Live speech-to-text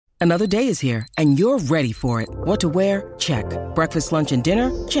Another day is here, and you're ready for it. What to wear? Check. Breakfast, lunch, and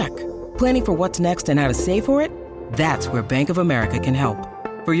dinner? Check. Planning for what's next and how to save for it? That's where Bank of America can help.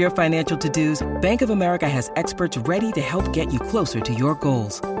 For your financial to-dos, Bank of America has experts ready to help get you closer to your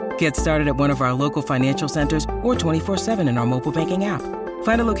goals. Get started at one of our local financial centers or 24/7 in our mobile banking app.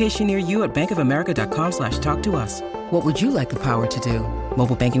 Find a location near you at bankofamerica.com/talktous. What would you like the power to do?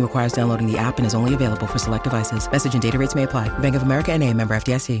 Mobile banking requires downloading the app and is only available for select devices. Message and data rates may apply. Bank of America N.A., member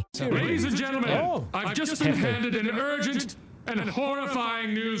FDIC. Ladies and gentlemen, I've just been handed an urgent and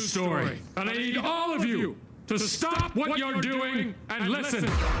horrifying news story. And I need all of you to stop what you're doing and listen.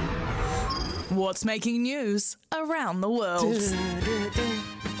 What's making news around the world?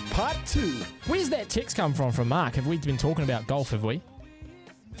 Part 2. Where's that text come from Mark? Have we been talking about golf, have we?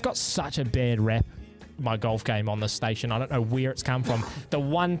 I've got such a bad rap, my golf game on this station. I don't know where it's come from. The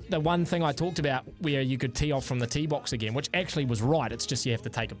one thing I talked about where you could tee off from the tee box again, which actually was right. It's just you have to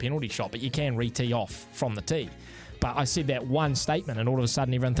take a penalty shot, but you can re-tee off from the tee. But I said that one statement and all of a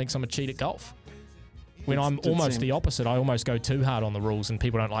sudden everyone thinks I'm a cheat at golf. When I'm almost the opposite. I almost go too hard on the rules and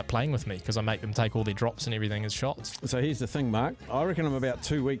people don't like playing with me because I make them take all their drops and everything as shots. So here's the thing, Mark. I reckon I'm about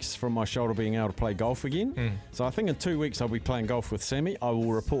 2 weeks from my shoulder being able to play golf again. So I think in 2 weeks I'll be playing golf with Sammy. I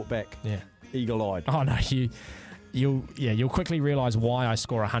will report back eagle-eyed. Oh, no, you'll quickly realise why I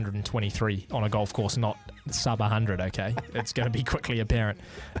score 123 on a golf course, not sub 100, okay? It's going to be quickly apparent,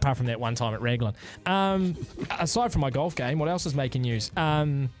 apart from that one time at Raglan. Aside from my golf game, what else is making news?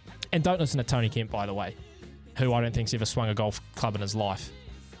 And don't listen to Tony Kemp, by the way, who I don't think's ever swung a golf club in his life.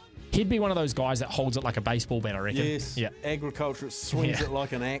 He'd be one of those guys that holds it like a baseball bat, I reckon. Yes, agriculturist, swings it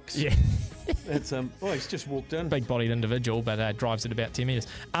like an axe. Yeah. It's he's just walked in. Big-bodied individual, but drives it about 10 metres.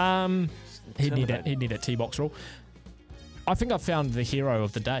 He'd need a tee box rule. I think I've found the hero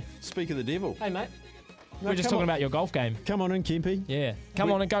of the day. Speak of the devil. Hey, mate. We're just talking about your golf game. Come on in, Kempy. Yeah.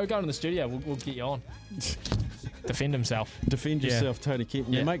 Come on and go into the studio. We'll get you on. Defend himself. Defend yourself, Tony Kemp.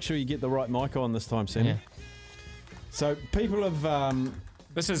 Yeah. Make sure you get the right mic on this time, Sam. Yeah. So people have...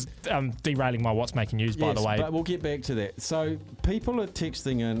 This is derailing my what's making news, by the way. But we'll get back to that. So people are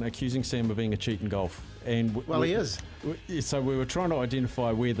texting in accusing Sam of being a cheat in golf. And he is. So we were trying to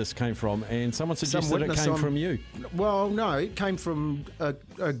identify where this came from, and someone suggested it came from you. Well, no, it came from a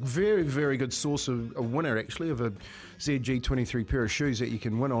very, very good source of a winner, actually, of a ZG23 pair of shoes that you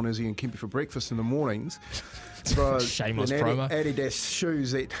can win on Izzy and Kempy for breakfast in the mornings. Shameless promo. Adidas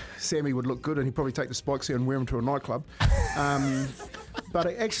shoes that Sammy would look good, and he'd probably take the spikes out and wear them to a nightclub. But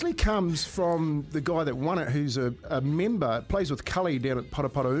it actually comes from the guy that won it, who's a member, plays with Cully down at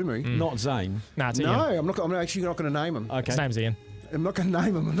Paraparaumu. Not Zane. No, it's Ian. I'm actually not going to name him. Okay. His name's Ian. I'm not going to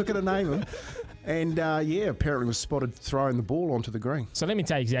name him. And, apparently was spotted throwing the ball onto the green. So let me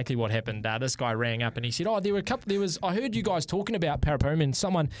tell you exactly what happened. This guy rang up and he said, I heard you guys talking about Paraparaumu and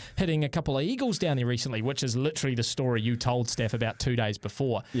someone hitting a couple of eagles down there recently, which is literally the story you told Steph about 2 days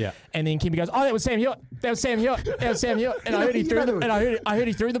before. Yeah. And then Kempy goes, that was Sam Hewitt. And I heard he threw I heard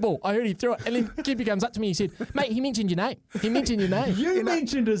he threw the ball. I heard he threw it. And then Kempy comes up to me and he said, mate, he mentioned your name. You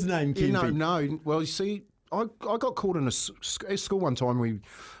mentioned his name, Kempy. No. Well, you see, I got caught in a school one time.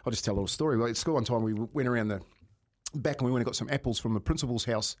 I'll just tell a little story. At school one time, we went around the back and we went and got some apples from the principal's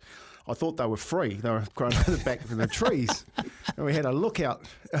house. I thought they were free. They were growing at the back of the trees. And we had a lookout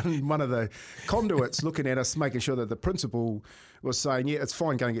in one of the conduits looking at us, making sure that the principal was saying, yeah, it's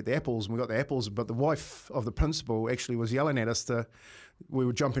fine, go and get the apples. And we got the apples, but the wife of the principal actually was yelling at us we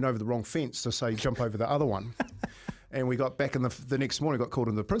were jumping over the wrong fence to say jump over the other one. And we got back in the next morning, got called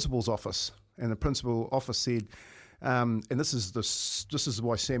in the principal's office. And the principal office said, and this is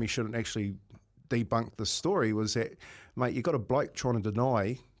why Sammy shouldn't actually debunk the story, was that, mate, you got a bloke trying to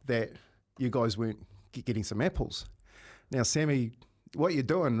deny that you guys weren't getting some apples. Now, Sammy, what you're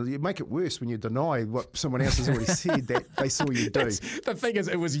doing, you make it worse when you deny what someone else has already said that they saw you do. The thing is,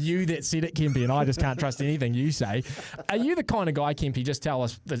 it was you that said it, Kempy, and I just can't trust anything you say. Are you the kind of guy, Kempy, just tell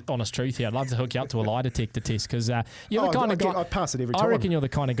us the honest truth here. I'd love to hook you up to a lie detector test because you're the kind of guy. I pass it every time. I reckon you're the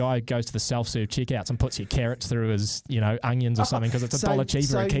kind of guy who goes to the self-serve checkouts and puts your carrots through as, onions or something because it's $1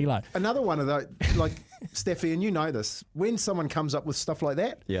 cheaper a kilo. Another one of those, like Steffi, and you know this, when someone comes up with stuff like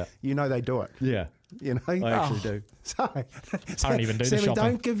that, you know they do it. Yeah. I actually do. So, I don't even do Sammy, the shopping.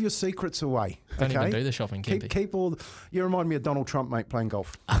 Don't give your secrets away. Don't even do the shopping, Kempy. Keep all. You remind me of Donald Trump, mate, playing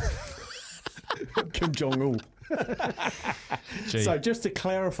golf. Kim Jong-un. So just to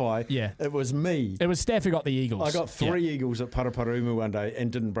clarify, it was me. It was Steph who got the eagles. I got 3 eagles at Paraparaumu one day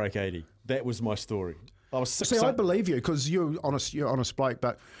and didn't break 80. That was my story. I was I believe you because you're honest bloke.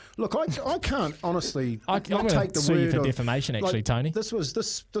 But look, I can't honestly. I'm going to sue you for defamation. Actually, Tony, this was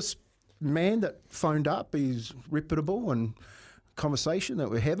this man that phoned up. He's reputable and conversation that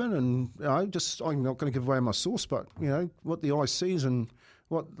we're having, and I'm not going to give away my source, but what the eye sees and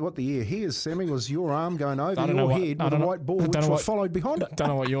what the ear hears, Sammy, was your arm going over your head with a white ball, which was followed behind it. Don't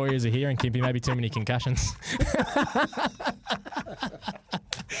know what your ears are hearing, Kempy. Maybe too many concussions.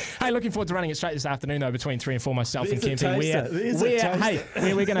 Hey, looking forward to running it straight this afternoon, though, between 3 and 4, myself and Kempy.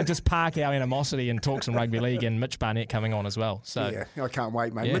 We're going to just park our animosity and talk some rugby league, and Mitch Barnett coming on as well. So yeah, I can't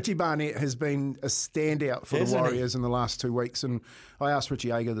wait, mate. Mitchy Barnett has been a standout for the Warriors in the last 2 weeks, and I asked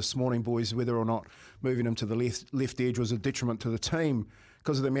Richie Ager this morning, boys, whether or not moving him to the left edge was a detriment to the team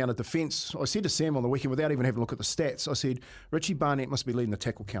because of the amount of defence. I said to Sam on the weekend, without even having a look at the stats, I said, Richie Barnett must be leading the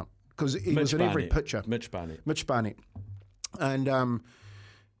tackle count because he was in every picture. Mitch Barnett. And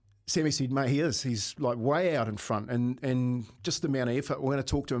Sammy said, mate, he is. He's like way out in front, and just the amount of effort. We're going to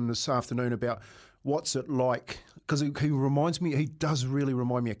talk to him this afternoon about what's it like, because he does really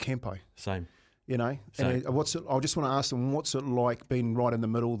remind me of Kempo. Same. And I just want to ask him, what's it like being right in the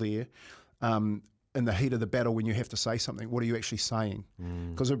middle there, in the heat of the battle when you have to say something? What are you actually saying?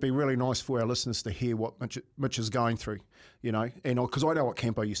 Because it'd be really nice for our listeners to hear what Mitch is going through, and because I know what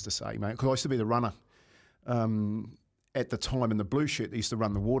Kempo used to say, mate, because I used to be the runner. At the time in the blue shirt, they used to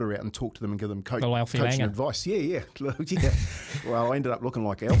run the water out and talk to them and give them coaching advice. Yeah. Well, I ended up looking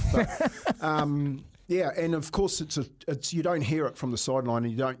like Alf. But, and of course it's you don't hear it from the sideline,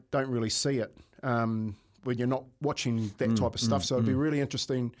 and you don't really see it when you're not watching that type of stuff. So it'd be really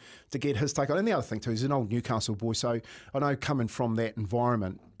interesting to get his take on it. And the other thing too, he's an old Newcastle boy, so I know coming from that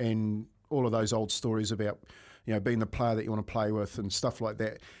environment and all of those old stories about being the player that you want to play with and stuff like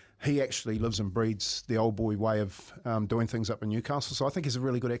that. He actually lives and breathes the old boy way of doing things up in Newcastle. So I think he's a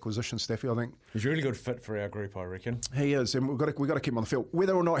really good acquisition, Staffy. I think he's a really good fit for our group, I reckon. He is, and we've got to keep him on the field.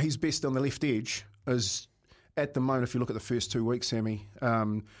 Whether or not he's best on the left edge is, at the moment, if you look at the first 2 weeks, Sammy, I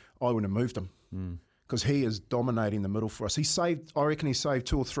wouldn't have moved him because he is dominating the middle for us. I reckon he saved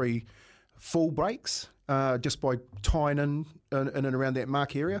 2 or 3 full breaks just by tying in and around that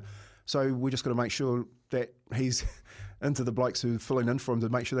mark area. So we just got to make sure that he's into the blokes who are filling in for him to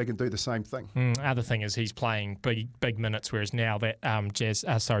make sure they can do the same thing. Other thing is he's playing big minutes, whereas now that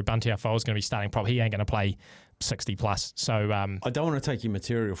Bunty Afoa is going to be starting prop, he ain't going to play 60 plus. So I don't want to take your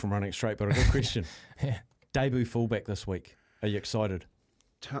material from running straight, but a good question. Yeah. Debut fullback this week. Are you excited?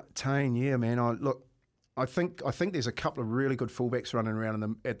 Tane, yeah, man. I think there's a couple of really good fullbacks running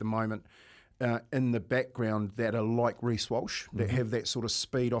around at the moment. In the background that are like Reece Walsh, that have that sort of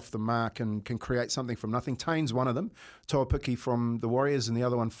speed off the mark and can create something from nothing. Tane's one of them. Toapiki from the Warriors, and the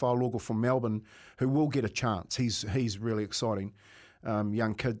other one, Whaologo from Melbourne, who will get a chance. He's really exciting,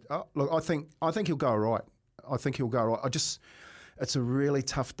 young kid. Look, I think he'll go all right. It's a really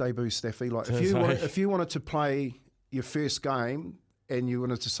tough debut, Staffy. Like if you wanted to play your first game and you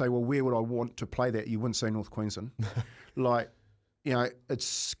wanted to say, well, where would I want to play that? You wouldn't say North Queensland.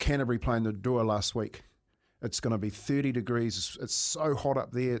 It's Canterbury playing the Drua last week. It's going to be 30 degrees. It's so hot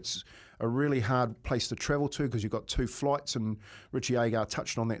up there. It's a really hard place to travel to because you've got 2 flights, and Richie Agar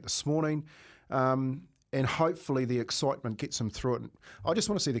touched on that this morning. And hopefully the excitement gets him through it. I just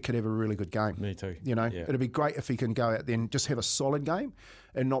want to see the kid have a really good game. Me too. It'd be great if he can go out there and just have a solid game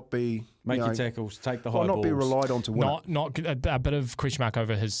and not be... Make your tackles, take the high balls. Not be relied on to win. Not a bit of question mark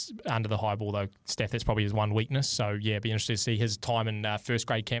over his under the high ball, though, Steph. That's probably his one weakness. So, yeah, it'd be interesting to see his time in first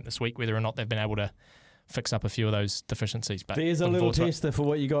grade camp this week, whether or not they've been able to fix up a few of those deficiencies. But there's a little tester for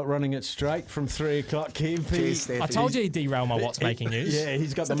what you got running it straight from 3 o'clock, Kempy. I told you he'd derail my What's Making News. Yeah,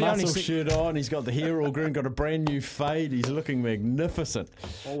 he's got the muscle shirt on, he's got the hair all green, got a brand new fade, he's looking magnificent.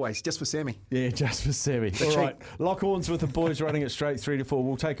 Always, just for Sammy. Yeah, just for Sammy. All right, lock horns with the boys running it straight 3 to 4.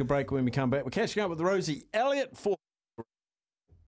 We'll take a break when we come back. We're catching up with Rosie Elliott for...